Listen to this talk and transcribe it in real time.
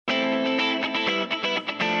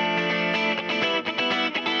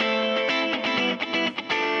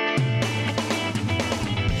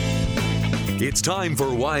It's time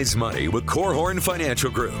for Wise Money with Korhorn Financial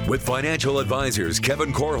Group with financial advisors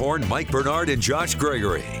Kevin Korhorn, Mike Bernard, and Josh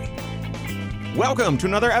Gregory. Welcome to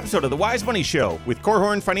another episode of the Wise Money Show with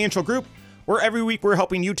Korhorn Financial Group, where every week we're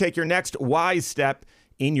helping you take your next wise step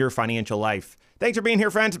in your financial life. Thanks for being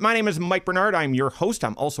here, friends. My name is Mike Bernard. I'm your host.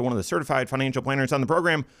 I'm also one of the certified financial planners on the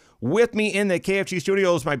program. With me in the KFG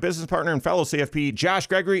studios, my business partner and fellow CFP, Josh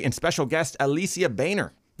Gregory, and special guest, Alicia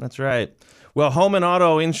Boehner. That's right. Well, home and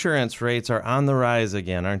auto insurance rates are on the rise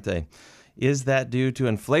again, aren't they? Is that due to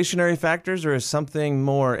inflationary factors or is something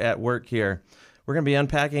more at work here? We're going to be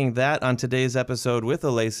unpacking that on today's episode with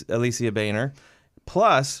Alicia Boehner.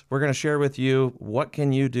 Plus, we're going to share with you what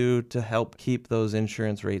can you do to help keep those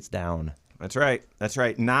insurance rates down. That's right. That's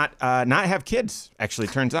right. Not have kids, actually,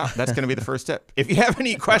 turns out. That's going to be the first tip. If you have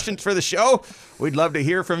any questions for the show, we'd love to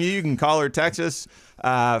hear from you. You can call or text us,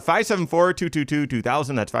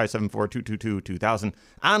 574-222-2000. That's 574-222-2000.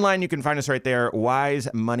 Online, you can find us right there,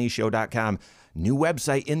 wisemoneyshow.com. New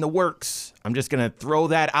website in the works. I'm just going to throw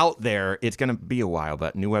that out there. It's going to be a while,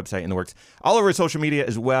 but new website in the works. All over social media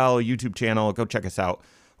as well, YouTube channel. Go check us out,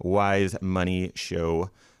 Wise Money Show.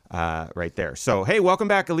 Right there. So, hey, welcome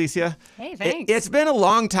back, Alicia. Hey, thanks. It's been a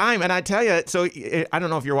long time, and I tell you, so I don't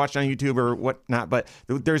know if you're watching on YouTube or whatnot, but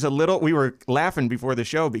there's we were laughing before the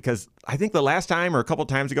show because I think the last time or a couple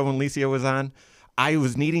times ago when Alicia was on, I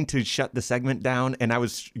was needing to shut the segment down, and I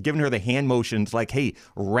was giving her the hand motions like, hey,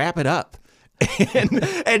 wrap it up.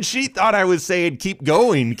 And she thought I was saying, keep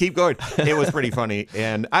going. It was pretty funny,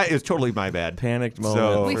 and it was totally my bad. Panicked moment.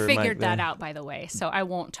 So, we figured that out, by the way, so I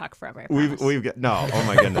won't talk forever. We've got no. Oh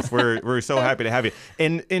my goodness, we're so happy to have you.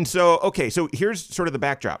 And so okay, so here's sort of the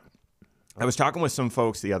backdrop. I was talking with some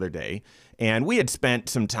folks the other day, and we had spent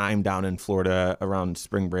some time down in Florida around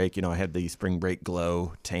spring break. You know, I had the spring break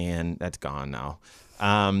glow tan. That's gone now.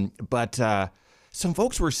 But some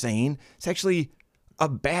folks were saying it's actually a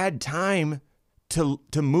bad time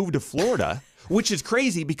to move to Florida, which is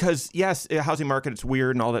crazy because, yes, housing market, it's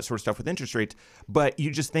weird and all that sort of stuff with interest rates, but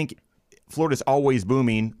you just think Florida's always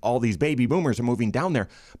booming. All these baby boomers are moving down there.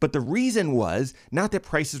 But the reason was not that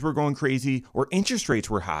prices were going crazy or interest rates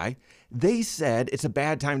were high. They said it's a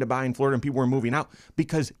bad time to buy in Florida and people were moving out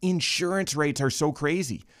because insurance rates are so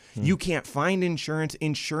crazy. You can't find insurance.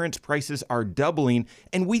 Insurance prices are doubling.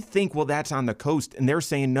 And we think, well, that's on the coast. And they're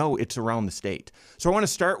saying, no, it's around the state. So I want to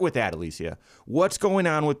start with that, Alicia. What's going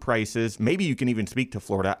on with prices? Maybe you can even speak to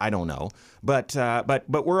Florida. I don't know. But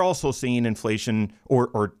we're also seeing inflation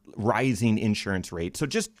or rising insurance rates. So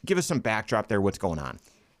just give us some backdrop there. What's going on?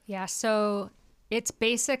 Yeah, so it's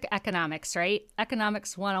basic economics, right?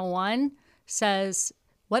 Economics 101 says,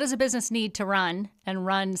 what does a business need to run and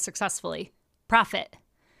run successfully? Profit.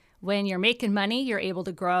 When you're making money, you're able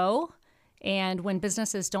to grow. And when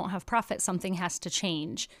businesses don't have profit, something has to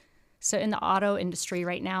change. So in the auto industry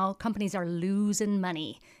right now, companies are losing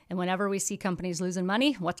money. And whenever we see companies losing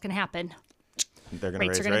money, what's going to happen? They're going to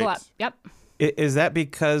rates raise are going to go up. Yep. Is that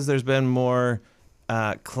because there's been more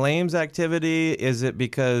claims activity? Is it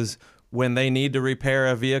because when they need to repair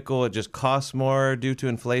a vehicle, it just costs more due to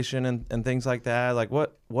inflation and things like that? Like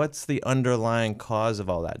what's the underlying cause of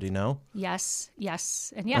all that? Do you know? Yes,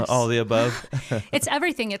 and yes. All the above? It's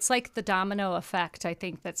everything. It's like the domino effect, I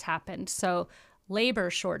think, that's happened. So labor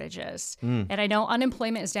shortages. And I know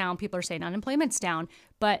unemployment is down. People are saying unemployment's down,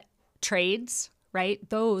 but trades, right?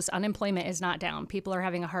 Those unemployment is not down. People are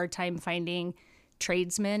having a hard time finding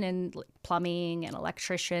tradesmen and plumbing and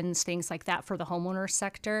electricians, things like that for the homeowner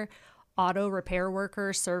sector. Auto repair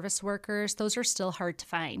workers, service workers, those are still hard to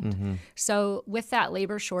find. Mm-hmm. So with that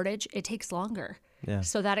labor shortage, it takes longer. Yeah.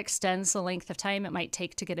 So that extends the length of time it might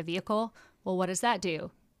take to get a vehicle. Well, what does that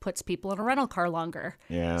do? Puts people in a rental car longer.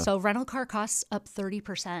 Yeah. So rental car costs up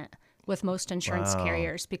 30% with most insurance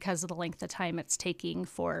carriers because of the length of time it's taking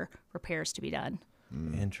for repairs to be done.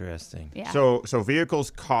 Interesting. Yeah. So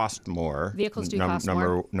vehicles cost more. Vehicles do cost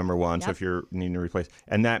more. Number one. Yep. So if you're needing to replace,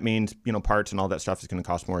 and that means parts and all that stuff is going to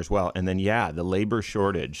cost more as well. And then the labor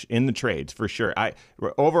shortage in the trades for sure.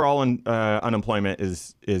 Overall unemployment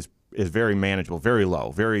is very manageable, very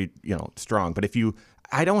low, very strong. But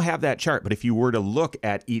I don't have that chart. But if you were to look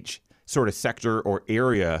at each sort of sector or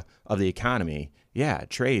area of the economy,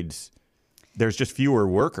 trades. There's just fewer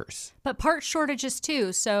workers. But part shortages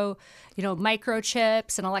too. So,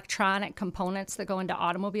 microchips and electronic components that go into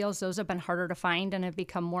automobiles, those have been harder to find and have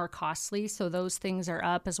become more costly. So those things are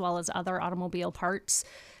up as well as other automobile parts.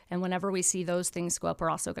 And whenever we see those things go up, we're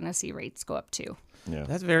also going to see rates go up too. Yeah.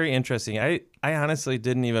 That's very interesting. I honestly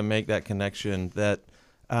didn't even make that connection that,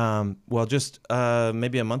 just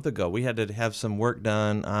maybe a month ago, we had to have some work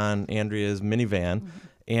done on Andrea's minivan. Mm-hmm.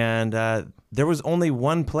 And there was only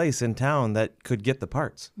one place in town that could get the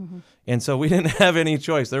parts. And so we didn't have any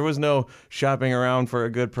choice. There was no shopping around for a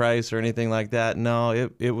good price or anything like that. No,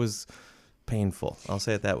 it was painful. I'll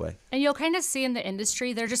say it that way. And you'll kind of see in the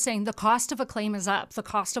industry, they're just saying the cost of a claim is up, the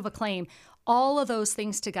cost of a claim. All of those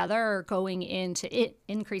things together are going into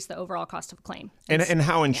increase the overall cost of a claim. And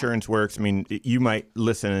how insurance works, I mean, you might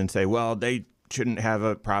listen and say, well, they shouldn't have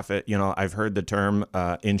a profit. You know, I've heard the term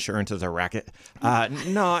insurance is a racket.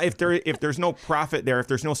 No, if there's no profit there, if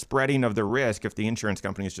there's no spreading of the risk, if the insurance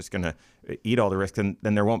company is just going to eat all the risk, then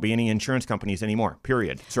there won't be any insurance companies anymore,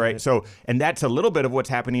 period. Right? So, and that's a little bit of what's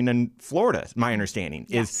happening in Florida, my understanding,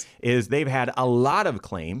 is they've had a lot of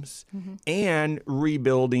claims and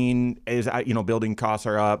rebuilding is, building costs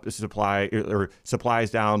are up,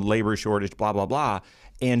 supplies down, labor shortage, blah, blah, blah.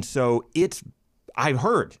 And so I've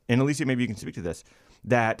heard, and Alicia, maybe you can speak to this,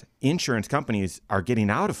 that insurance companies are getting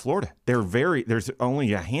out of Florida. There's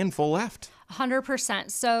only a handful left.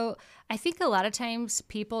 100%. So I think a lot of times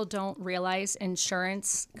people don't realize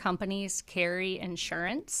insurance companies carry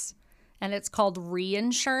insurance, and it's called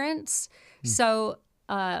reinsurance. So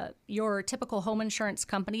your typical home insurance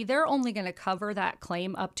company, they're only going to cover that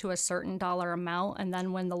claim up to a certain dollar amount. And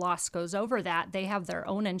then when the loss goes over that, they have their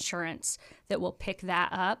own insurance that will pick that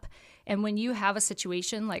up. And when you have a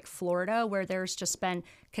situation like Florida, where there's just been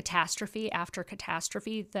catastrophe after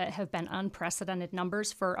catastrophe that have been unprecedented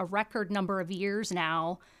numbers for a record number of years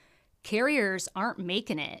now, carriers aren't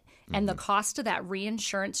making it. And the cost of that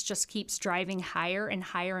reinsurance just keeps driving higher and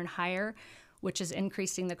higher and higher, which is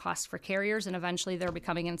increasing the cost for carriers. And eventually they're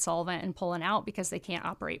becoming insolvent and pulling out because they can't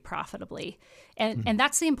operate profitably. And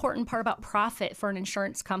that's the important part about profit for an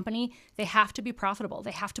insurance company. They have to be profitable.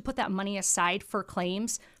 They have to put that money aside for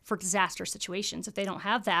claims for disaster situations. If they don't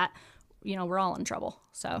have that, we're all in trouble.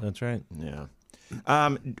 So That's right. Yeah.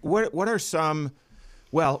 What are some,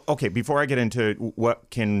 well, okay, before I get into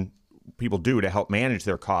what can people do to help manage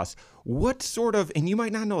their costs, what sort of, and you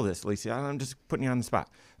might not know this, Alicia, I'm just putting you on the spot.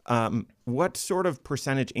 What sort of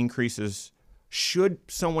percentage increases should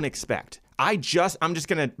someone expect? I'm just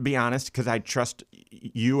going to be honest, because I trust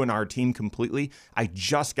you and our team completely. I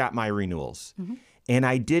just got my renewals. And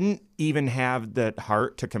I didn't even have the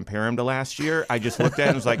heart to compare them to last year. I just looked at it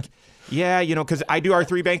and was like, yeah, because I do our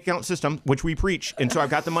 3 bank account system, which we preach. And so I've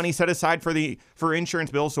got the money set aside for insurance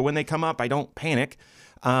bills. So when they come up, I don't panic.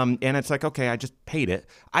 And it's like, okay, I just paid it.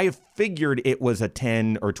 I figured it was a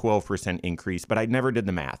 10 or 12% increase, but I never did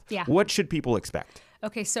the math. Yeah. What should people expect?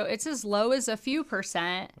 Okay, so it's as low as a few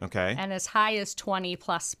percent, okay, and as high as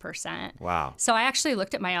 20+%. Wow. So I actually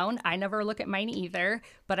looked at my own. I never look at mine either,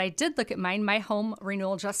 but I did look at mine. My home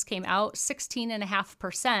renewal just came out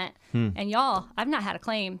 16.5%. And y'all, I've not had a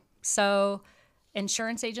claim. So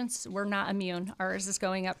insurance agents, we're not immune. Ours is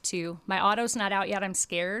going up too. My auto's not out yet. I'm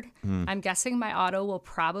scared. I'm guessing my auto will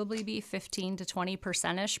probably be 15 to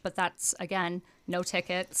 20%ish, but that's, again, no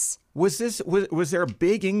tickets. Was there a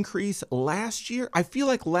big increase last year? I feel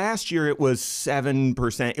like last year it was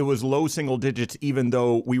 7%. It was low single digits, even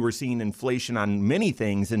though we were seeing inflation on many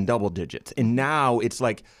things in double digits. And now it's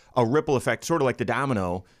like a ripple effect, sort of like the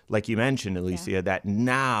domino, like you mentioned, Alicia, that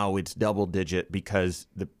now it's double digit because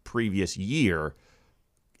the previous year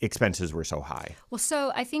expenses were so high. Well,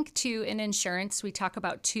 so I think, too, in insurance, we talk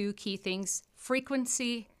about 2 key things: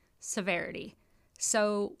 frequency, severity.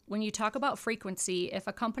 So when you talk about frequency, if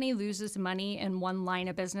a company loses money in one line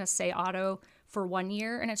of business, say auto, for 1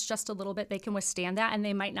 year, and it's just a little bit, they can withstand that, and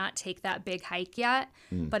they might not take that big hike yet.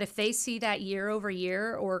 But if they see that year over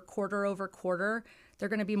year or quarter over quarter, they're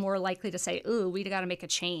going to be more likely to say, ooh, we got to make a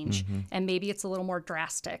change. And maybe it's a little more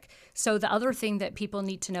drastic. So the other thing that people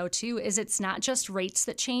need to know too is it's not just rates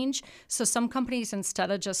that change. So some companies, instead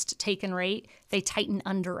of just taking rate, they tighten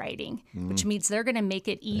underwriting, which means they're going to make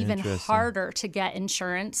it even harder to get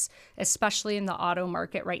insurance, especially in the auto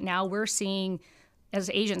market right now. We're seeing, as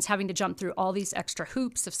agents, having to jump through all these extra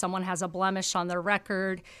hoops if someone has a blemish on their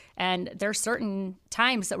record. And there's certain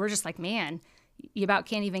times that we're just like, man, you about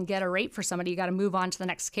can't even get a rate for somebody. You got to move on to the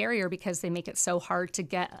next carrier because they make it so hard to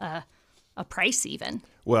get a price even.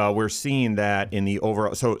 Well, we're seeing that in the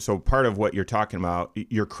overall. So part of what you're talking about,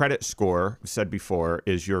 your credit score, said before,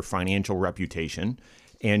 is your financial reputation.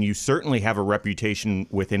 And you certainly have a reputation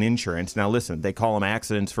within insurance. Now, listen, they call them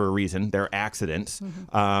accidents for a reason. They're accidents.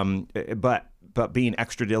 But being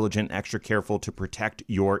extra diligent, extra careful to protect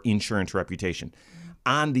your insurance reputation.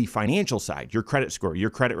 On the financial side, your credit score, your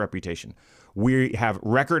credit reputation, we have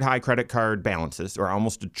record high credit card balances, or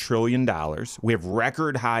almost $1 trillion. We have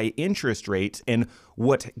record high interest rates. And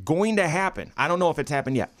what's going to happen, I don't know if it's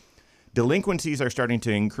happened yet, delinquencies are starting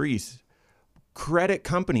to increase credit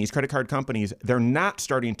card companies, they're not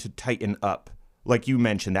starting to tighten up, like you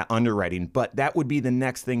mentioned, that underwriting, but that would be the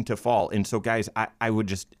next thing to fall. And so, guys, I would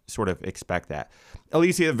just sort of expect that.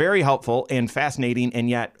 Alicia, very helpful and fascinating and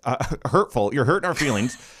yet hurtful. You're hurting our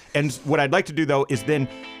feelings. And what I'd like to do, though, is then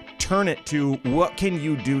turn it to what can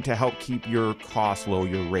you do to help keep your costs low,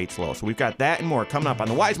 your rates low. So we've got that and more coming up on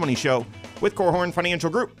the Wise Money Show with Korhorn Financial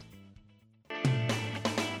Group.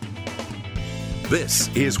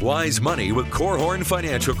 This is Wise Money with Korhorn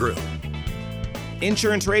Financial Group.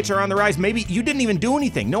 Insurance rates are on the rise. Maybe you didn't even do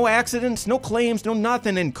anything. No accidents, no claims, no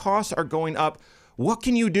nothing, and costs are going up. What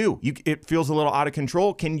can you do? It feels a little out of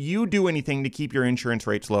control. Can you do anything to keep your insurance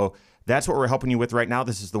rates low? That's what we're helping you with right now.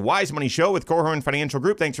 This is the Wise Money Show with Korhorn Financial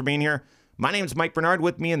Group. Thanks for being here. My name is Mike Bernard.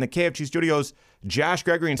 With me in the KFG studios, Josh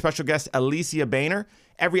Gregory and special guest Alicia Boehner.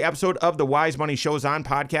 Every episode of the Wise Money Show is on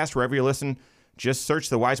podcast wherever you listen. Just search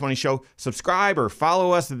the Wise Money Show. Subscribe or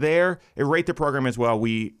follow us there. And rate the program as well.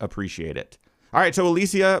 We appreciate it. All right, so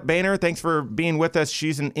Alicia Boehner, thanks for being with us.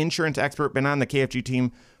 She's an insurance expert, been on the KFG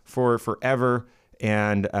team for forever,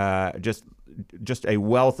 and just a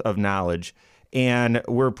wealth of knowledge. And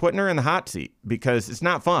we're putting her in the hot seat because it's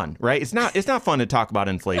not fun, right? It's not fun to talk about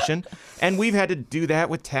inflation, and we've had to do that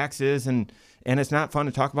with taxes, and it's not fun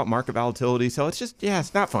to talk about market volatility. So it's just,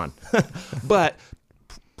 it's not fun. But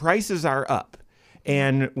prices are up,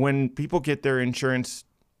 and when people get their insurance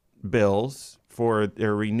bills for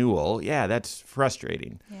their renewal, that's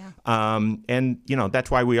frustrating. Yeah. And that's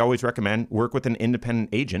why we always recommend work with an independent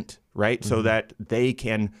agent, right? Mm-hmm. So that they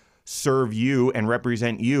can serve you and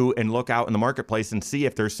represent you and look out in the marketplace and see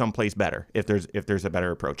if there's someplace better, if there's a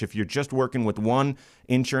better approach. If you're just working with one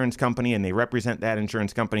insurance company and they represent that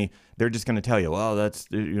insurance company, they're just going to tell you, well, that's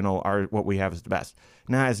what we have is the best.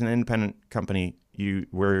 Now, as an independent company,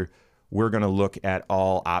 we're going to look at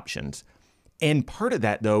all options. And part of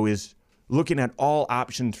that, though, is looking at all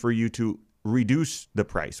options for you to reduce the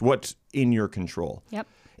price, what's in your control. Yep.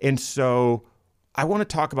 And so I want to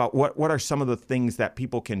talk about what are some of the things that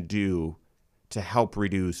people can do to help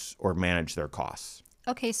reduce or manage their costs.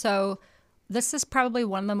 Okay, so this is probably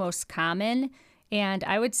one of the most common, and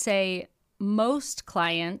I would say most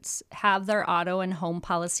clients have their auto and home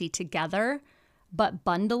policy together, but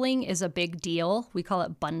bundling is a big deal. We call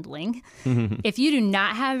it bundling. If you do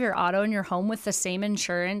not have your auto and your home with the same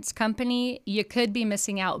insurance company, you could be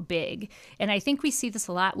missing out big. And I think we see this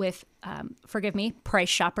a lot with, price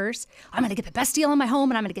shoppers. I'm going to get the best deal on my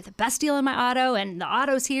home and I'm going to get the best deal on my auto, and the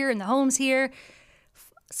auto's here and the home's here.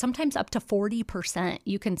 Sometimes up to 40%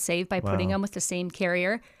 you can save by putting them with the same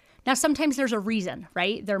carrier. Now, sometimes there's a reason,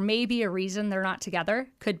 right? There may be a reason they're not together.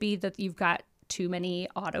 Could be that you've got too many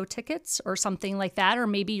auto tickets or something like that, or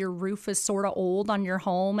maybe your roof is sort of old on your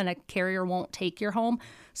home and a carrier won't take your home.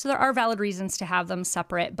 So there are valid reasons to have them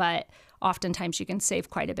separate, but oftentimes you can save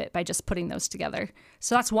quite a bit by just putting those together.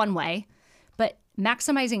 So that's one way. But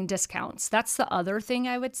maximizing discounts, that's the other thing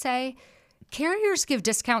I would say. Carriers give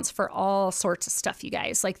discounts for all sorts of stuff, you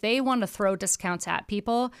guys. Like, they want to throw discounts at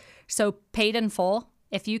people. So paid in full,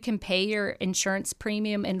 if you can pay your insurance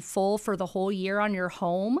premium in full for the whole year on your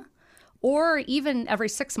home, or even every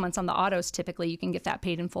 6 months on the autos, typically you can get that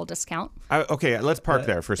paid in full discount. Okay, let's park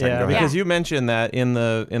there for a second. Yeah, because you mentioned that in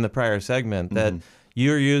the prior segment that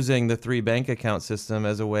you're using the 3 bank account system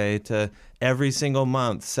as a way to every single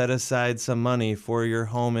month set aside some money for your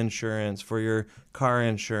home insurance, for your car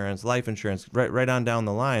insurance, life insurance, right on down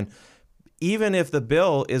the line. Even if the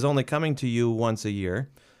bill is only coming to you once a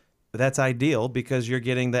year, that's ideal because you're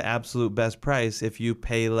getting the absolute best price if you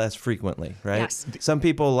pay less frequently, right? Yes. Some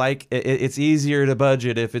people like it's easier to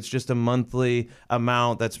budget if it's just a monthly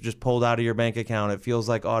amount that's just pulled out of your bank account. It feels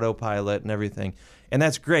like autopilot and everything. And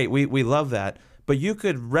that's great. We love that. But you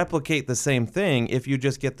could replicate the same thing if you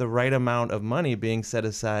just get the right amount of money being set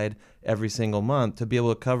aside every single month to be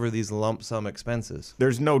able to cover these lump sum expenses.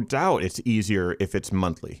 There's no doubt it's easier if it's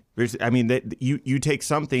monthly. You take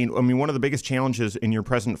something. One of the biggest challenges in your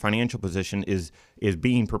present financial position is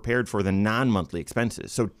being prepared for the non-monthly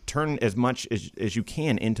expenses. So turn as much as you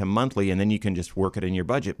can into monthly, and then you can just work it in your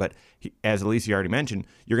budget. But as Alicia already mentioned,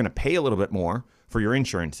 you're going to pay a little bit more for your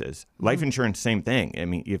insurances. Life insurance, same thing.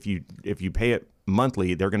 If you pay it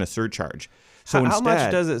monthly, they're going to surcharge. So how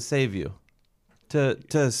much does it save you to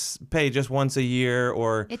pay just once a year?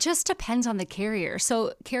 Or it just depends on the carrier.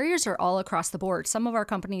 So carriers are all across the board. Some of our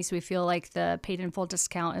companies, we feel like the paid in full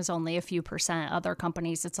discount is only a few percent. Other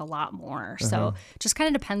companies, it's a lot more. So it just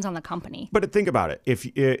kind of depends on the company. But think about it.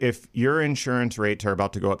 If your insurance rates are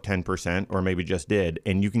about to go up 10%, or maybe just did,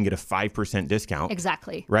 and you can get a 5% discount.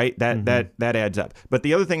 Exactly. Right? That adds up. But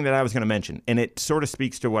the other thing that I was going to mention, and it sort of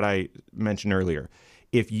speaks to what I mentioned earlier,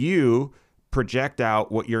 if you project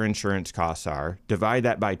out what your insurance costs are, divide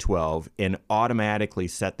that by 12, and automatically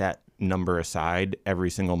set that number aside every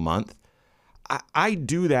single month. I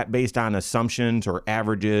do that based on assumptions or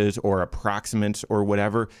averages or approximates or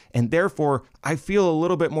whatever, and therefore I feel a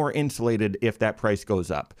little bit more insulated if that price goes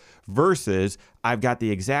up versus I've got the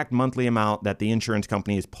exact monthly amount that the insurance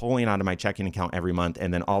company is pulling out of my checking account every month,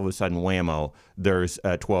 and then all of a sudden, whammo, there's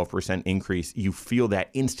a 12% increase. You feel that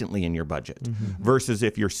instantly in your budget versus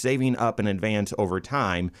if you're saving up in advance over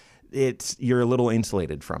time, you're a little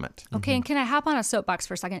insulated from it. Okay, and can I hop on a soapbox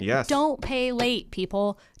for a second? Yes. Don't pay late,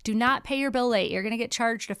 people. Do not pay your bill late. You're going to get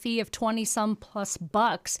charged a fee of 20-some plus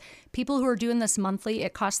bucks. People who are doing this monthly,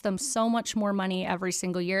 it costs them so much more money every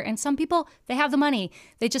single year. And some people, they have the money.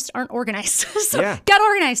 They just aren't organized. So get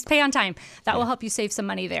organized. Pay on time. That will help you save some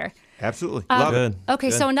money there. Absolutely. Love it.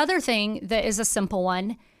 Okay, so another thing that is a simple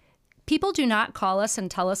one. People do not call us and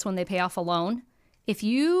tell us when they pay off a loan. If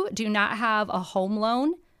you do not have a home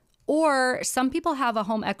loan, or some people have a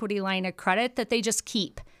home equity line of credit that they just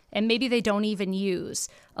keep and maybe they don't even use.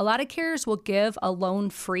 A lot of carriers will give a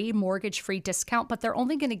loan-free, mortgage-free discount, but they're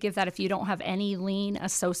only going to give that if you don't have any lien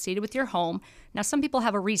associated with your home. Now, some people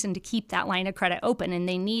have a reason to keep that line of credit open and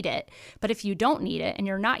they need it. But if you don't need it and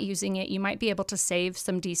you're not using it, you might be able to save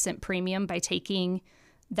some decent premium by taking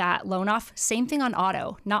that loan off. Same thing on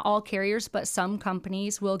auto. Not all carriers, but some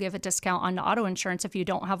companies will give a discount on auto insurance if you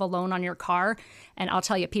don't have a loan on your car. And I'll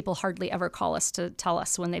tell you, people hardly ever call us to tell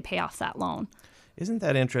us when they pay off that loan. Isn't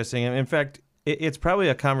that interesting? In fact, it's probably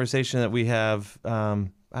a conversation that we have, I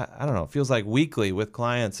don't know, it feels like weekly with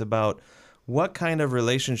clients about what kind of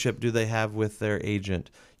relationship do they have with their agent?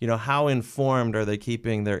 You know, how informed are they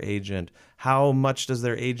keeping their agent? How much does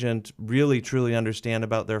their agent really truly understand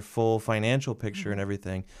about their full financial picture and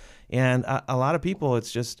everything? And a lot of people,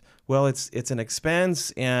 it's just, well, it's an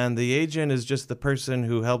expense, and the agent is just the person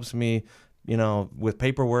who helps me, you know, with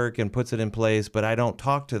paperwork and puts it in place, but I don't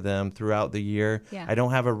talk to them throughout the year. Yeah. I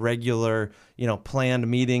don't have a regular, you know, planned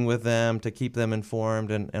meeting with them to keep them informed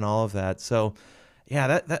and all of that. So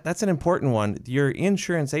yeah, that's an important one. Your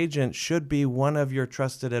insurance agent should be one of your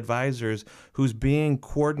trusted advisors who's being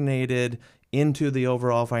coordinated into the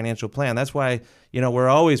overall financial plan. That's why, you know, we're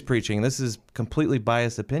always preaching, this is completely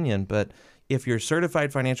biased opinion, but if your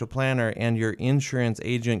certified financial planner and your insurance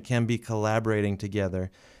agent can be collaborating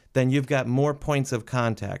together, then you've got more points of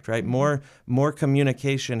contact, right? More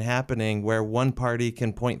communication happening where one party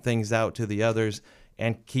can point things out to the others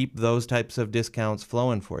and keep those types of discounts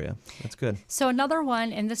flowing for you. That's good. So another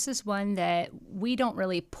one, and this is one that we don't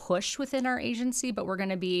really push within our agency, but we're going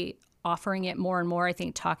to be offering it more and more, I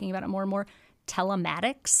think talking about it more and more,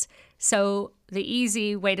 telematics. So the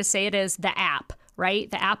easy way to say it is the app, right?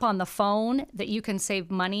 The app on the phone that you can save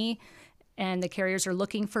money, and the carriers are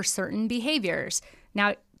looking for certain behaviors.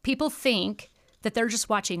 Now, people think that they're just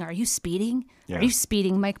watching, are you speeding? Yeah. Are you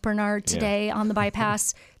speeding, Mike Bernard, today on the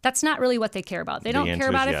bypass? That's not really what they care about. They don't care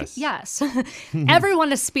about if yes.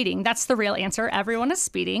 Everyone is speeding. That's the real answer. Everyone is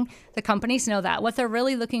speeding. The companies know that. What they're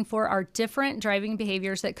really looking for are different driving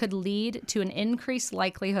behaviors that could lead to an increased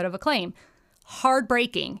likelihood of a claim. Hard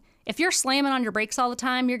braking. If you're slamming on your brakes all the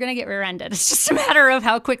time, you're going to get rear-ended. It's just a matter of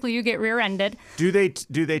how quickly you get rear-ended. Do they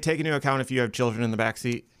take into account if you have children in the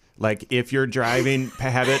backseat? Like if your driving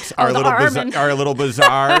habits are a little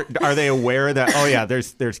bizarre, are they aware that, oh yeah,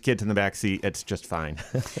 there's kids in the back seat, it's just fine?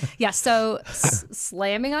 Yeah, so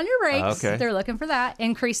slamming on your brakes, they're looking for that.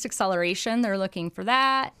 Increased acceleration, they're looking for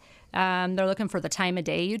that. They're looking for the time of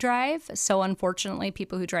day you drive. So unfortunately,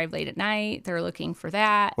 people who drive late at night, they're looking for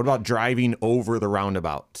that. What about driving over the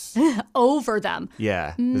roundabouts? Over them.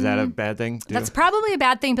 Yeah. Is that a bad thing? That's probably a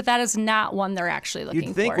bad thing, but that is not one they're actually looking for.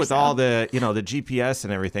 You'd think with all the, the GPS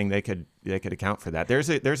and everything, they could account for that. There's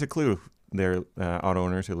a clue. They're auto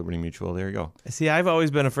owners at Liberty Mutual. There you go. See, I've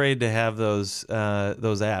always been afraid to have those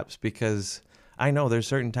apps because I know there's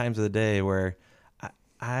certain times of the day where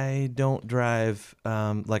I don't drive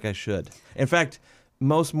like I should. In fact,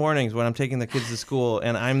 most mornings when I'm taking the kids to school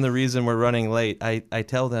and I'm the reason we're running late, I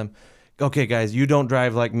tell them, okay, guys, you don't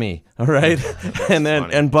drive like me, all right?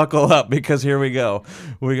 and buckle up because here we go.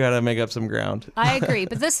 We got to make up some ground. I agree.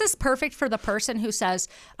 But this is perfect for the person who says,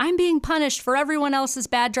 I'm being punished for everyone else's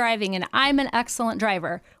bad driving and I'm an excellent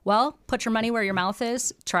driver. Well, put your money where your mouth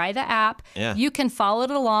is. Try the app. Yeah. You can follow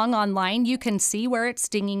it along online. You can see where it's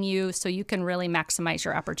stinging you, so you can really maximize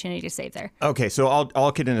your opportunity to save there. Okay, so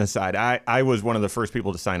all kidding aside, I was one of the first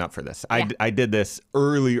people to sign up for this. Yeah. I did this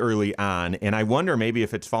early on, and I wonder maybe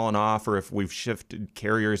if it's fallen off or if we've shifted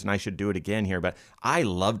carriers and I should do it again here, but I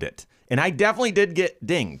loved it. And I definitely did get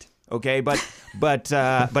dinged. Okay, but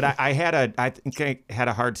I think I had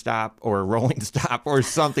a hard stop or a rolling stop or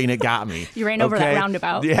something that got me. You ran over that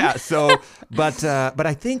roundabout. Yeah. So, but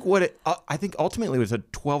I think I think ultimately it was a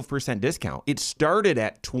 12% discount. It started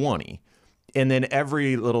at 20, and then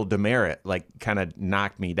every little demerit like kind of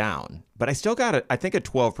knocked me down. But I still got I think a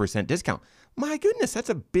 12% discount. My goodness, that's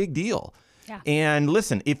a big deal. Yeah. And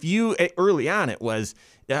listen, if you early on it was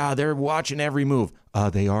they're watching every move.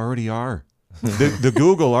 They already are. The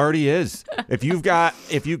Google already is. If you've got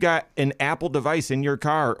an Apple device in your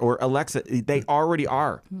car or Alexa, they already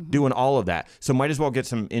are doing all of that. So might as well get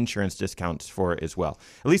some insurance discounts for it as well.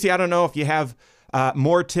 Alicia, I don't know if you have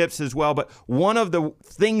more tips as well, but one of the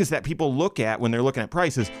things that people look at when they're looking at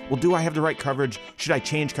prices, well, do I have the right coverage? Should I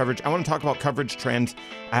change coverage? I want to talk about coverage trends.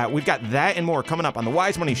 We've got that and more coming up on the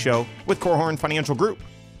Wise Money Show with Korhorn Financial Group.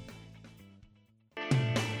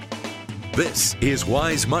 This is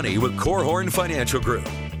Wise Money with Korhorn Financial Group.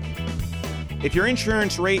 If your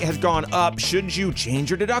insurance rate has gone up, should you change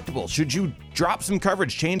your deductible? Should you drop some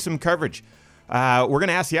coverage, change some coverage? We're going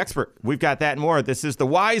to ask the expert. We've got that and more. This is the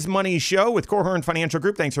Wise Money Show with Korhorn Financial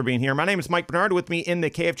Group. Thanks for being here. My name is Mike Bernard. With me in the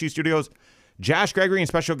KFG studios, Josh Gregory and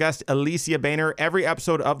special guest Alicia Boehner. Every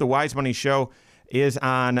episode of the Wise Money Show is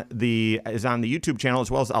on the YouTube channel,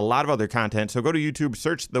 as well as a lot of other content. So go to YouTube,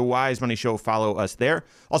 search the Wise Money Show, follow us there.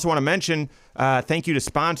 Also want to mention, thank you to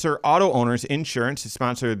sponsor Auto Owners Insurance, to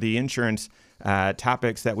sponsor the insurance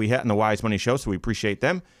topics that we hit on the Wise Money Show. So we appreciate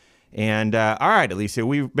them. And all right, Alicia,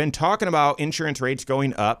 we've been talking about insurance rates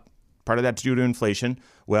going up. Part of that's due to inflation.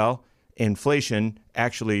 Well, inflation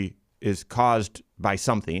actually is caused by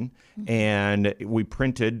something. And we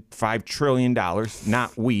printed $5 trillion,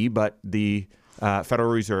 not we, but the Federal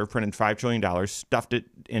Reserve printed $5 trillion, stuffed it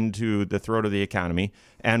into the throat of the economy,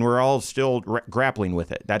 and we're all still grappling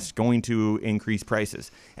with it. That's going to increase prices.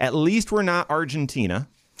 At least we're not Argentina,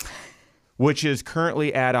 which is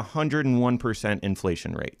currently at 101%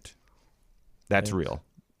 inflation rate. That's real.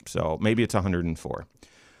 So maybe it's 104.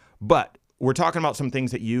 But we're talking about some things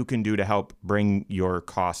that you can do to help bring your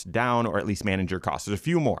costs down, or at least manage your costs. There's a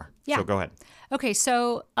few more. Yeah. So go ahead. Okay,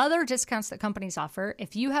 so other discounts that companies offer,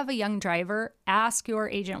 if you have a young driver, ask your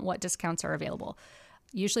agent what discounts are available.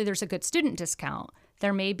 Usually there's a good student discount.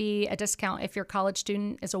 There may be a discount if your college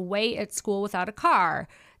student is away at school without a car.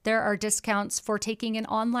 There are discounts for taking an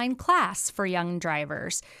online class for young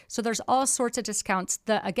drivers. So there's all sorts of discounts.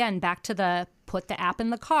 Again, back to the put the app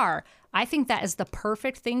in the car. I think that is the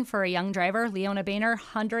perfect thing for a young driver. Leona Boehner,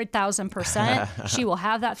 100,000%. She will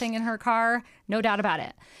have that thing in her car, no doubt about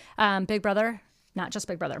it. Big Brother, not just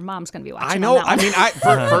Big Brother, Mom's going to be watching. I know. On that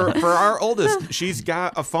I mean, for our oldest, she's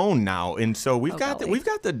got a phone now, and so we've got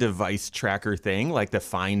the device tracker thing, like the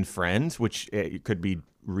Find Friends, which could be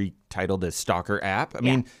retitled as Stalker app. I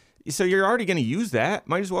mean, so you're already going to use that.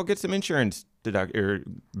 Might as well get some insurance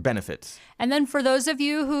benefits. And then for those of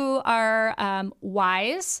you who are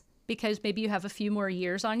wise, because maybe you have a few more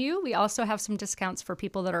years on you, we also have some discounts for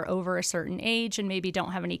people that are over a certain age and maybe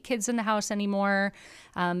don't have any kids in the house anymore.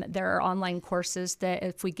 There are online courses that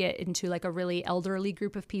if we get into like a really elderly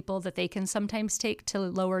group of people that they can sometimes take to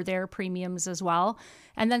lower their premiums as well.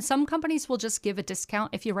 And then some companies will just give a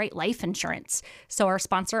discount if you write life insurance. So our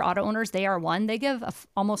sponsor, Auto Owners, they are one. They give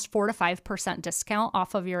almost 4 to 5% discount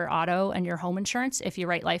off of your auto and your home insurance if you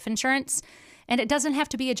write life insurance. And it doesn't have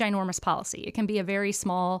to be a ginormous policy. It can be a very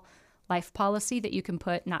small life policy that you can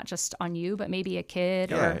put not just on you, but maybe a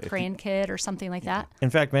kid or a grandkid or something like that. In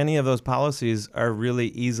fact, many of those policies are really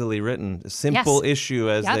easily written. Simple issue,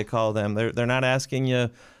 as they call them. They're not asking you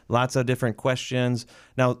lots of different questions.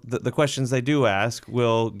 Now, the questions they do ask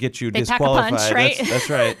will get you disqualified. Pack a punch, right? That's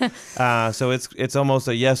right. So it's almost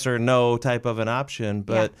a yes or no type of an option.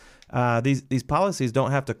 But these policies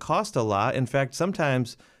don't have to cost a lot. In fact,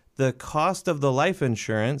 sometimes the cost of the life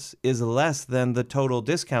insurance is less than the total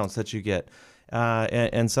discounts that you get,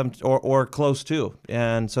 and some or close to.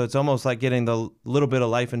 And so it's almost like getting the little bit of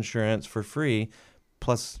life insurance for free,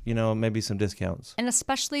 plus maybe some discounts. And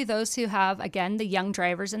especially those who have, again, the young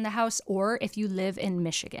drivers in the house, or if you live in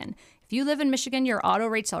Michigan. If you live in Michigan, your auto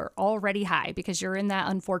rates are already high because you're in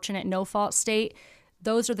that unfortunate no-fault state.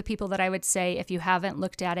 Those are the people that I would say, if you haven't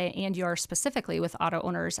looked at it and you're specifically with Auto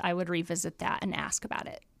Owners, I would revisit that and ask about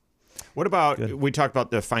it. What about, we talked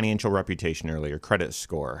about the financial reputation earlier, credit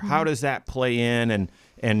score. Mm-hmm. How does that play in?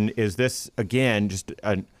 And is this, again, just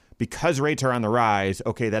because rates are on the rise,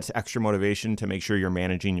 okay, that's extra motivation to make sure you're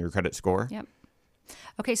managing your credit score? Yep.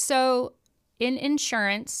 Okay, so in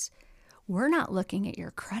insurance, we're not looking at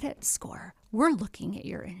your credit score. We're looking at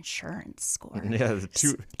your insurance score. Yeah,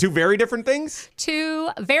 two very different things? Two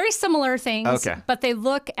very similar things, Okay. but they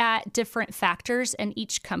look at different factors, and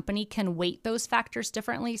each company can weight those factors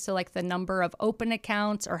differently. So like the number of open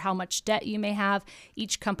accounts or how much debt you may have,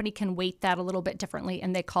 each company can weight that a little bit differently,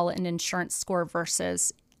 and they call it an insurance score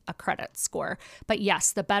versus a credit score. But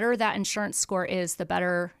yes, the better that insurance score is, the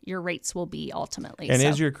better your rates will be ultimately. And So-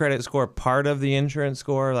 is your credit score part of the insurance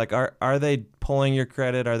score? Like, are they pulling your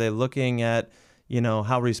credit? Are they looking at,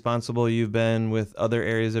 how responsible you've been with other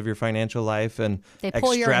areas of your financial life and they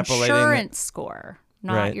pull your extrapolating? insurance score,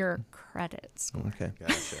 not Right. your credit score. Okay.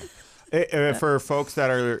 For folks that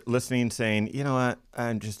are listening saying, you know what,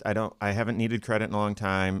 I haven't needed credit in a long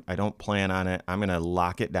time. I don't plan on it. I'm going to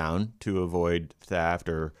lock it down to avoid theft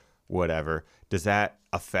or whatever. Does that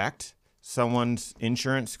affect someone's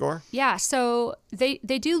insurance score? Yeah, so they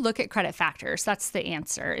do look at credit factors. That's the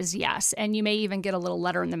answer is yes. And you may even get a little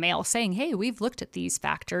letter in the mail saying, hey, we've looked at these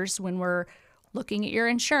factors when we're looking at your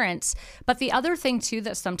insurance. But the other thing, too,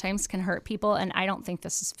 that sometimes can hurt people, and I don't think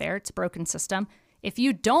this is fair, it's a broken system. If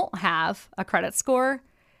you don't have a credit score,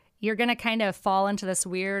 you're going to kind of fall into this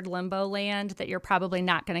weird limbo land that you're probably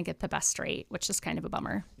not going to get the best rate, which is kind of a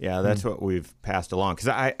bummer. Yeah, that's what we've passed along. Because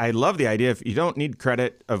I love the idea, if you don't need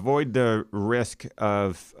credit, avoid the risk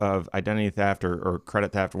of identity theft or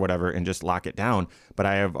credit theft or whatever, and just lock it down. But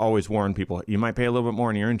I have always warned people, you might pay a little bit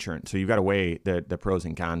more in your insurance. So you've got to weigh the pros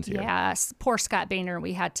and cons here. Yes, poor Scott Boehner,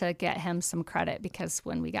 we had to get him some credit because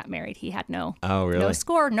when we got married, he had no really?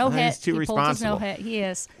 score, no hit. He's too He pulled his no responsible. hit. He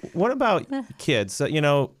is. What about kids? So,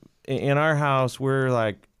 in our house, we're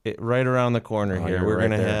like right around the corner here. you're We're right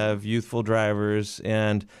going to there. have youthful drivers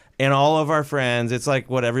and all of our friends. It's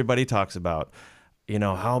like what everybody talks about.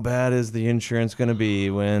 How bad is the insurance going to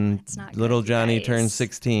be when not little good, Johnny guys. turns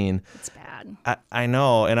 16? It's bad. I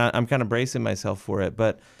know, and I'm kind of bracing myself for it.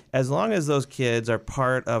 But as long as those kids are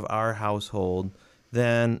part of our household,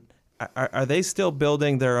 then are they still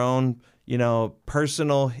building their own,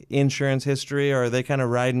 personal insurance history, or are they kind of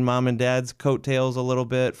riding mom and dad's coattails a little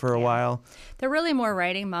bit for a while? They're really more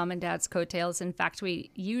riding mom and dad's coattails. In fact, we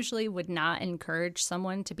usually would not encourage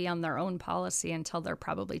someone to be on their own policy until they're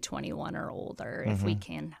probably 21 or older, if we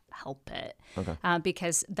can help it.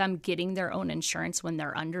 Because them getting their own insurance when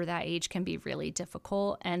they're under that age can be really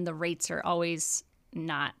difficult, and the rates are always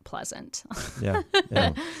not pleasant. Yeah.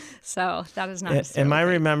 So that is not Am necessarily I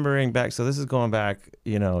great. remembering back? So this is going back,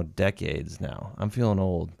 decades now. I'm feeling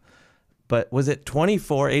old. But was it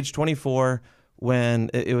age 24, when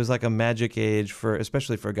it was like a magic age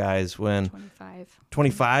especially for guys, when 25.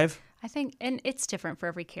 25? I think, and it's different for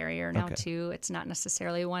every carrier now too. It's not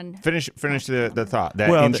necessarily one. Finish the thought. That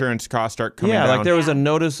Well, insurance costs start coming Yeah, down. like there was a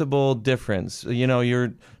noticeable difference.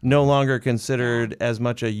 You're no longer considered as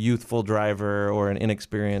much a youthful driver or an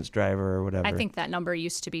inexperienced driver or whatever. I think that number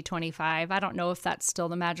used to be 25. I don't know if that's still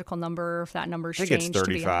the magical number or if that number's I think changed. it's To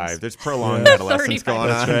be 35. honest. There's prolonged adolescence 35. going on.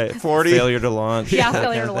 That's right. 40. Failure to launch. Yeah,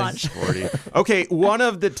 failure to launch. 40. Okay, one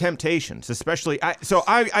of the temptations, especially,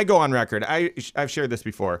 I go on record. I've shared this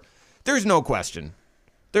before. There's no question.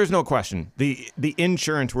 The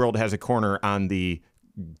insurance world has a corner on the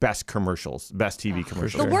best commercials, best TV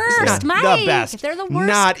commercials. The worst, Mike. The best. They're the worst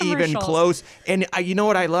Not even commercials. close. And you know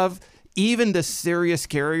what I love? Even the serious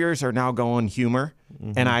carriers are now going humor,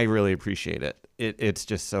 and I really appreciate it. It's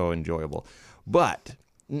just so enjoyable. But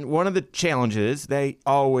one of the challenges, they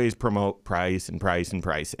always promote price and price and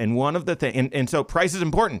price. And one of the things, and so price is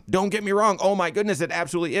important. Don't get me wrong. Oh my goodness, it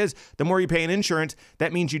absolutely is. The more you pay in insurance,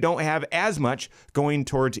 that means you don't have as much going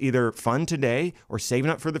towards either fun today or saving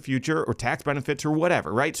up for the future or tax benefits or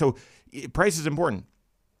whatever, right? So price is important.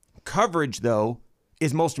 Coverage, though,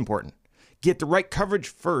 is most important. Get the right coverage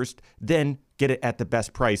first, then get it at the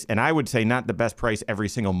best price. And I would say not the best price every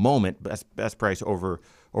single moment, best price over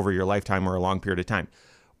your lifetime or a long period of time.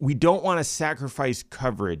 We don't want to sacrifice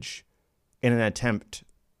coverage in an attempt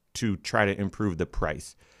to try to improve the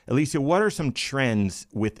price. Alicia, what are some trends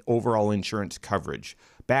with overall insurance coverage?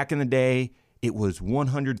 Back in the day, it was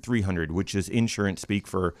 100-300, which is insurance speak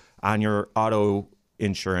for on your auto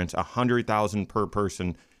insurance, 100,000 per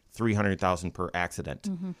person, 300,000 per accident.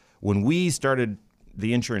 Mm-hmm. When we started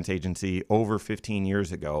the insurance agency over 15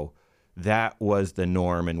 years ago, that was the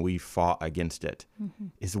norm, and we fought against it. Mm-hmm.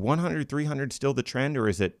 Is 100-300 still the trend, or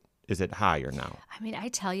is it higher now? I mean, I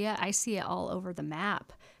tell you, I see it all over the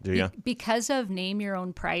map. Do you? Because of name your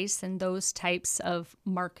own price and those types of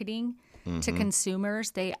marketing to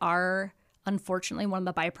consumers, they are, unfortunately, one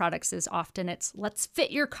of the byproducts is often let's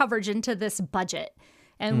fit your coverage into this budget.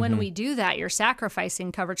 And when we do that, you're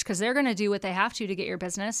sacrificing coverage because they're going to do what they have to get your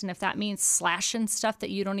business. And if that means slashing stuff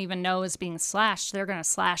that you don't even know is being slashed, they're going to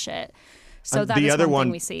slash it. So that is one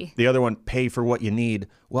thing we see. The other one, pay for what you need.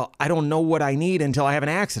 Well, I don't know what I need until I have an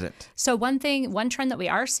accident. So one trend that we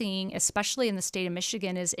are seeing, especially in the state of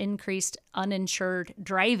Michigan, is increased uninsured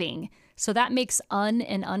driving. So that makes and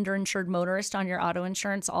underinsured motorists on your auto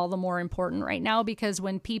insurance all the more important right now, because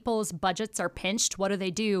when people's budgets are pinched, what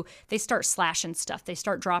do? They start slashing stuff. They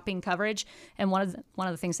start dropping coverage. And one of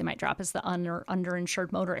the things they might drop is the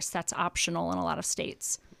underinsured motorist. That's optional in a lot of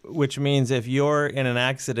states. Which means if you're in an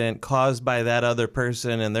accident caused by that other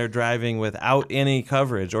person and they're driving without any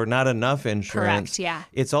coverage or not enough insurance, correct, yeah,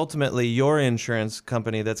 it's ultimately your insurance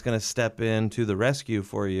company that's going to step in to the rescue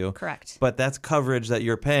for you. Correct. But that's coverage that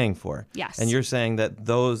you're paying for. Yes. And you're saying that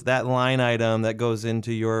that line item that goes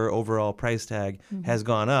into your overall price tag has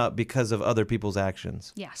gone up because of other people's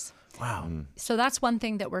actions. Yes. Wow. So that's one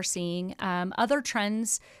thing that we're seeing. Other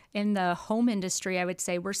trends in the home industry, I would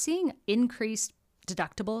say, we're seeing increased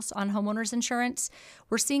deductibles on homeowners insurance.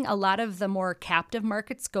 We're seeing a lot of the more captive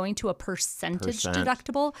markets going to a percentage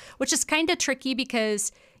deductible, which is kind of tricky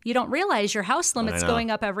because you don't realize your house limit's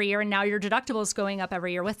going up every year, and now your deductible is going up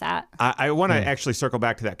every year with that. I want to actually circle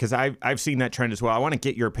back to that because I've seen that trend as well. I want to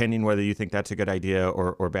get your opinion whether you think that's a good idea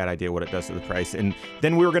or bad idea, what it does to the price. And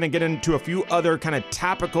then we're going to get into a few other kind of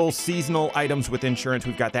topical seasonal items with insurance.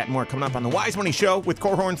 We've got that and more coming up on the Wise Money Show with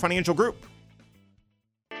Korhorn Financial Group.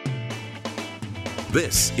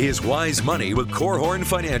 This is Wise Money with Korhorn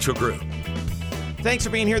Financial Group. Thanks for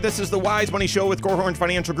being here. This is the Wise Money Show with Korhorn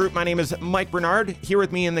Financial Group. My name is Mike Bernard. Here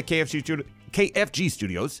with me in the KFG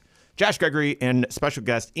studios, Josh Gregory and special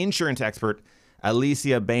guest, insurance expert,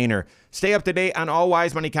 Alicia Boehner. Stay up to date on all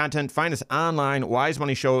Wise Money content. Find us online,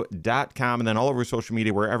 wisemoneyshow.com, and then all over social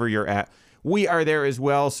media, wherever you're at. We are there as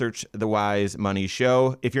well. Search the Wise Money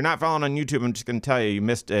Show. If you're not following on YouTube, I'm just going to tell you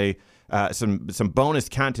missed some bonus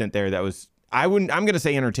content there that was I'm going to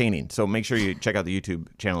say entertaining. So make sure you check out the YouTube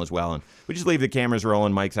channel as well. And we just leave the cameras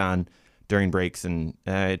rolling, mics on during breaks, and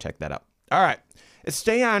check that out. All right. Let's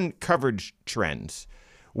stay on coverage trends.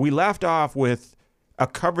 We left off with a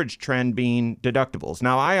coverage trend being deductibles.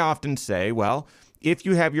 Now, I often say, well, if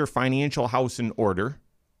you have your financial house in order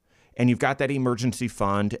and you've got that emergency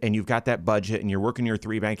fund and you've got that budget and you're working your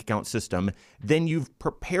 3 bank account system, then you've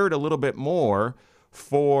prepared a little bit more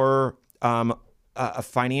for a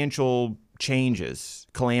financial changes,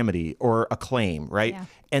 calamity, or a claim, right? Yeah.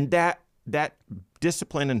 And that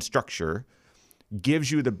discipline and structure gives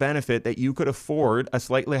you the benefit that you could afford a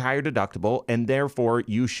slightly higher deductible, and therefore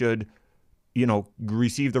you should,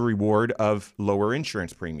 receive the reward of lower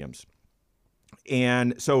insurance premiums.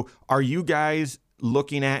 And so are you guys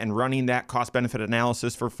looking at and running that cost-benefit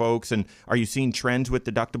analysis for folks? And are you seeing trends with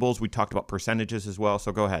deductibles? We talked about percentages as well,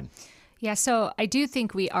 so go ahead. Yeah, so I do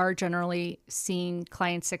think we are generally seeing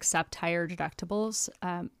clients accept higher deductibles.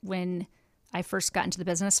 When I first got into the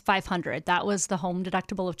business, $500, that was the home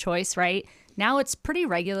deductible of choice, right? Now it's pretty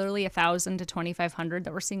regularly $1,000 to $2,500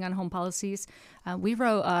 that we're seeing on home policies. We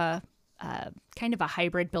wrote a kind of a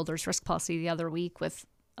hybrid builder's risk policy the other week with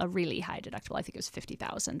a really high deductible. I think it was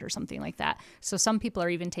 $50,000 or something like that. So some people are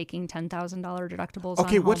even taking $10,000 deductibles.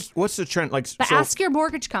 Okay, on home. What's the trend like? But ask your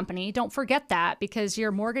mortgage company. Don't forget that, because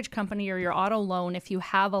your mortgage company or your auto loan, if you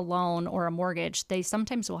have a loan or a mortgage, they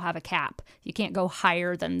sometimes will have a cap. You can't go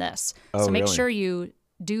higher than this. So make sure you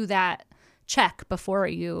do that check before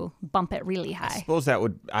you bump it really high. I suppose that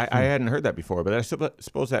would. I hadn't heard that before, but I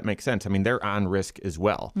suppose that makes sense. I mean, they're on risk as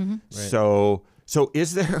well. Mm-hmm. Right. So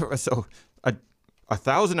is there a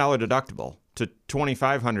 $1,000 deductible to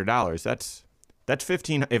 $2,500? That's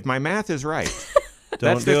 $1,500. If my math is right,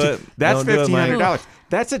 that's $1,500.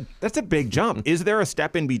 That's a big jump. Is there a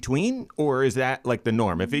step in between, or is that like the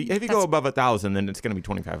norm? If you go above $1,000, then it's going to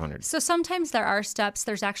be $2,500. So sometimes there are steps.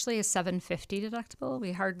 There's actually a $750 deductible.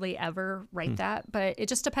 We hardly ever write that, but it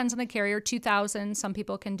just depends on the carrier. $2,000. Some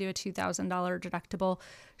people can do a $2,000 deductible.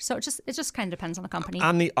 So it just kind of depends on the company.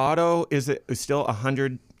 On the auto, is it still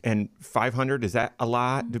 $100 and $500? Is that a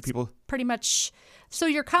lot? Do people pretty much? So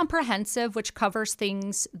your comprehensive, which covers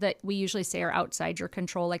things that we usually say are outside your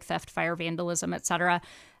control, like theft, fire, vandalism, etc.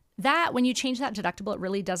 That when you change that deductible, it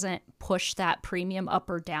really doesn't push that premium up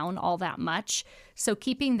or down all that much. So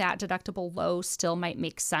keeping that deductible low still might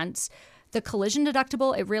make sense. The collision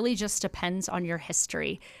deductible, it really just depends on your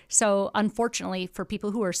history. So unfortunately, for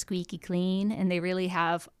people who are squeaky clean and they really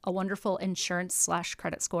have a wonderful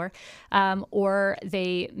insurance/credit score, or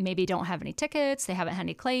they maybe don't have any tickets, they haven't had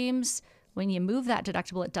any claims, when you move that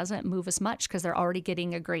deductible, it doesn't move as much because they're already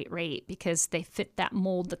getting a great rate because they fit that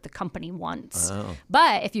mold that the company wants. Oh.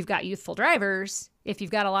 But if you've got youthful drivers, If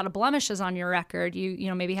you've got a lot of blemishes on your record, you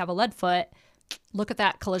know, maybe have a lead foot, look at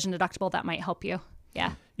that collision deductible. That might help you.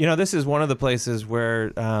 Yeah. You know, this is one of the places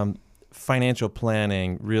where financial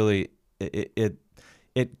planning really, it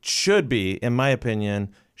should be, in my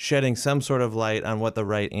opinion, shedding some sort of light on what the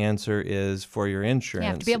right answer is for your insurance. You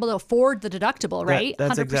have to be able to afford the deductible, right?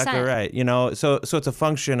 That's 100%. exactly right. You know, so it's a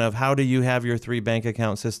function of how do you have your 3 bank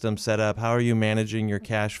account system set up? How are you managing your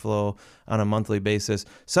cash flow on a monthly basis?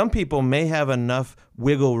 Some people may have enough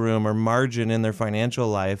wiggle room or margin in their financial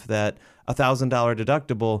life that $1,000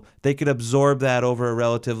 deductible, they could absorb that over a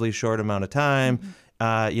relatively short amount of time.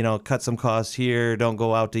 You know, cut some costs here, don't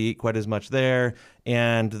go out to eat quite as much there,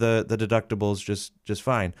 and the deductible's just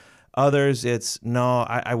fine. Others, it's no,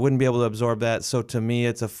 I wouldn't be able to absorb that. So to me,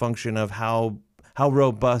 it's a function of how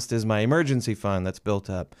robust is my emergency fund that's built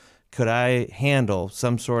up. Could I handle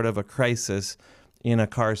some sort of a crisis in a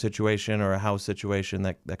car situation or a house situation,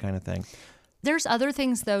 that kind of thing? There's other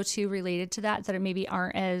things, though, too, related to that maybe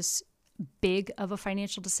aren't as big of a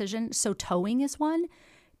financial decision. So towing is one.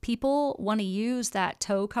 People want to use that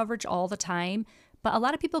tow coverage all the time, but a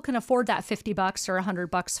lot of people can afford that $50 or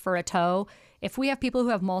 $100 for a tow. If we have people who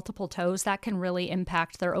have multiple tows, that can really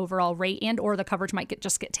impact their overall rate, and or the coverage might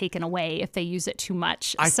just get taken away if they use it too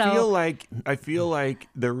much. I feel like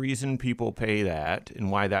the reason people pay that and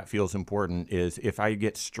why that feels important is if I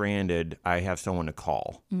get stranded, I have someone to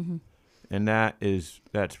call, and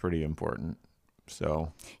that's pretty important.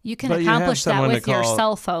 So you can accomplish that with your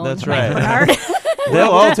cell phone. That's right. Bernard. They'll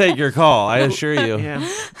all take your call, I assure you. Yeah.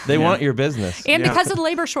 They want your business. And because of the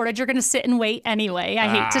labor shortage, you're going to sit and wait anyway. I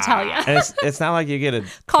hate to tell you. And it's not like you get a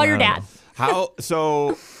call your dad. Call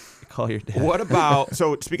your dad. What about,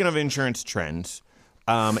 so speaking of insurance trends,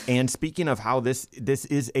 and speaking of how this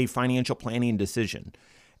is a financial planning decision,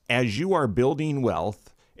 as you are building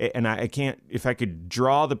wealth, and I can't, if I could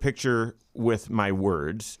draw the picture with my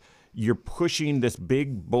words, you're pushing this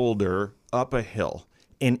big boulder up a hill.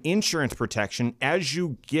 And insurance protection, as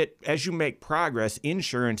you make progress,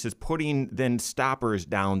 insurance is putting then stoppers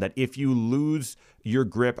down that if you lose your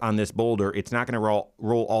grip on this boulder, it's not going to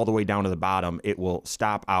roll all the way down to the bottom. It will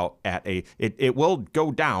stop out at it will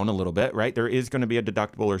go down a little bit, right? There is going to be a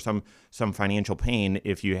deductible or some financial pain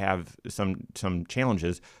if you have some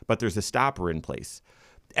challenges, but there's a stopper in place.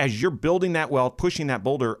 As you're building that wealth, pushing that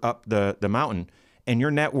boulder up the mountain, and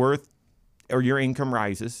your net worth or your income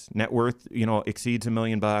rises, net worth, exceeds $1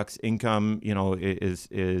 million, income,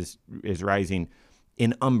 is rising.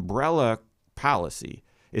 An umbrella policy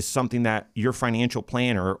is something that your financial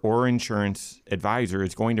planner or insurance advisor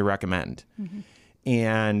is going to recommend.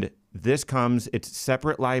 And this it's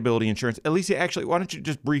separate liability insurance. Alicia, actually, why don't you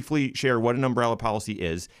just briefly share what an umbrella policy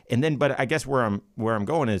is? And then, but I guess where I'm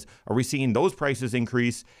going is, are we seeing those prices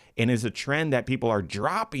increase? And is a trend that people are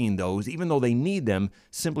dropping those, even though they need them,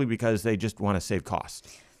 simply because they just want to save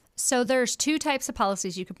costs? So there's 2 types of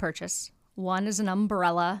policies you can purchase. One is an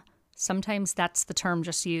umbrella. Sometimes that's the term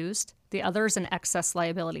just used. The other is an excess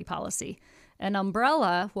liability policy. An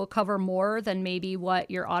umbrella will cover more than maybe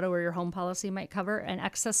what your auto or your home policy might cover. An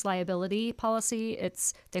excess liability policy,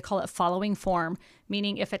 they call it following form,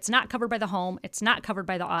 meaning if it's not covered by the home, it's not covered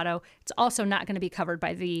by the auto, it's also not going to be covered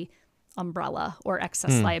by the umbrella or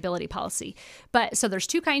excess liability policy. But so there's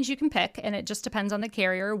 2 kinds you can pick, and it just depends on the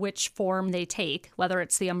carrier which form they take, whether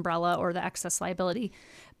it's the umbrella or the excess liability.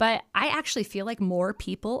 But I actually feel like more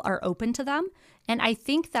people are open to them. And I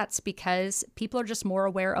think that's because people are just more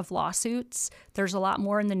aware of lawsuits. There's a lot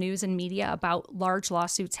more in the news and media about large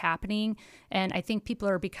lawsuits happening. And I think people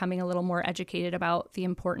are becoming a little more educated about the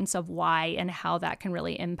importance of why and how that can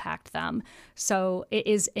really impact them. So it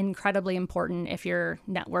is incredibly important if your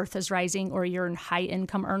net worth is rising or you're a high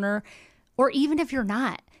income earner, or even if you're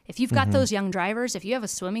not. If you've got those young drivers, if you have a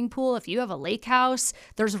swimming pool, if you have a lake house,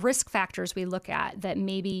 there's risk factors we look at that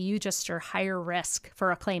maybe you just are higher risk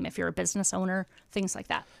for a claim if you're a business owner, things like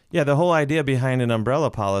that. Yeah, the whole idea behind an umbrella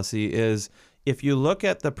policy is if you look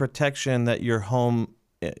at the protection that your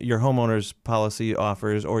homeowner's policy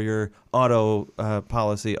offers or your auto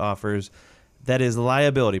policy offers, that is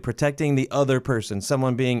liability, protecting the other person,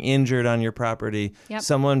 someone being injured on your property,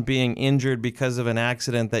 someone being injured because of an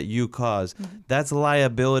accident that you caused. That's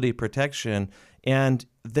liability protection. And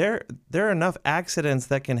there are enough accidents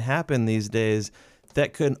that can happen these days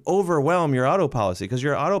that could overwhelm your auto policy because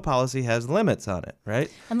your auto policy has limits on it,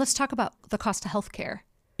 right? And let's talk about the cost of healthcare.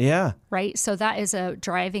 Yeah. Right. So that is a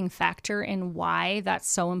driving factor in why that's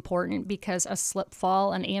so important, because a slip,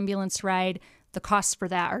 fall, an ambulance ride, the costs for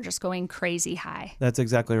that are just going crazy high. That's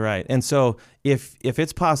exactly right. And so if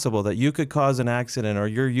it's possible that you could cause an accident or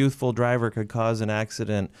your youthful driver could cause an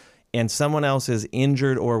accident and someone else is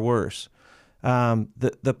injured or worse,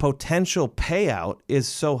 the potential payout is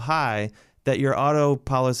so high that your auto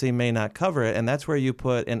policy may not cover it, and that's where you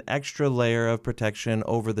put an extra layer of protection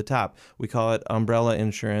over the top. We call it umbrella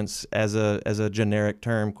insurance as a generic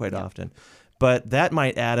term quite often. But that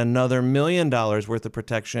might add another $1 million worth of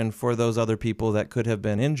protection for those other people that could have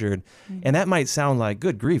been injured. Mm-hmm. And that might sound like,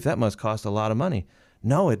 good grief, that must cost a lot of money.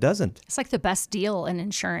 No, it doesn't. It's like the best deal in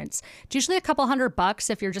insurance. It's usually a couple $100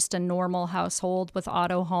 if you're just a normal household with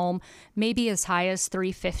auto, home, maybe as high as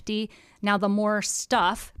 $350. Now, the more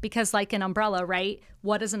stuff, because like an umbrella, right?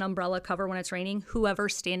 What does an umbrella cover when it's raining?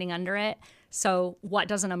 Whoever's standing under it. So what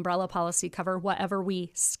does an umbrella policy cover? Whatever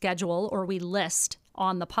we schedule or we list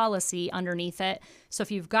on the policy underneath it. So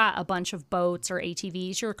if you've got a bunch of boats or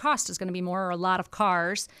ATVs, your cost is going to be more, or a lot of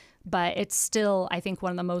cars. But it's still, I think,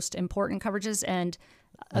 one of the most important coverages and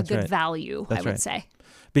a good value, I would say.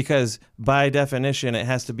 Because by definition, it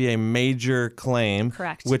has to be a major claim.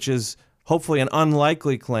 Correct. Which is hopefully an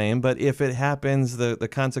unlikely claim, but if it happens, the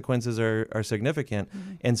consequences are significant.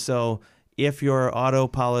 Mm-hmm. And so if your auto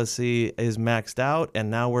policy is maxed out and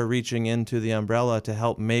now we're reaching into the umbrella to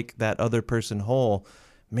help make that other person whole,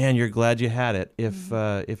 man, you're glad you had it if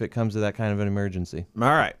it comes to that kind of an emergency. All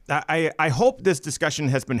right. I hope this discussion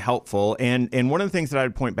has been helpful. And one of the things that I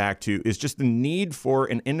would point back to is just the need for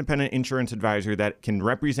an independent insurance advisor that can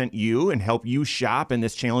represent you and help you shop in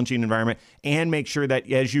this challenging environment and make sure that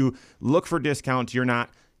as you look for discounts, you're not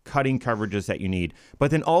cutting coverages that you need. But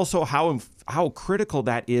then also how critical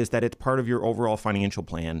that is that it's part of your overall financial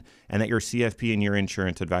plan and that your CFP and your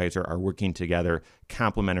insurance advisor are working together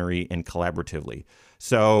complementary and collaboratively.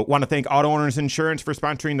 So want to thank Auto Owners Insurance for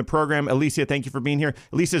sponsoring the program. Alicia, thank you for being here.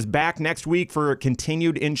 Alicia's back next week for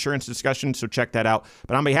continued insurance discussion, so check that out.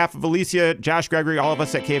 But on behalf of Alicia, Josh Gregory, all of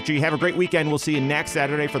us at KFG, have a great weekend. We'll see you next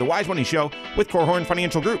Saturday for the Wise Money Show with Korhorn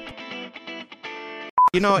Financial Group.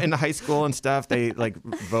 You know, in the high school and stuff, they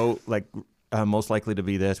vote most likely to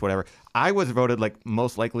be this, whatever. I was voted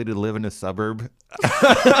most likely to live in a suburb.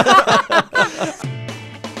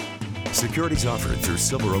 Securities offered through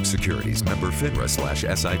Silver Oak Securities, member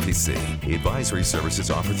FINRA/SIPC. Advisory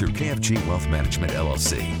services offered through KFG Wealth Management,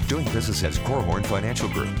 LLC. Doing business as Korhorn Financial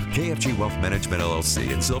Group. KFG Wealth Management,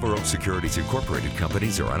 LLC and Silver Oak Securities Incorporated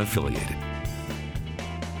companies are unaffiliated.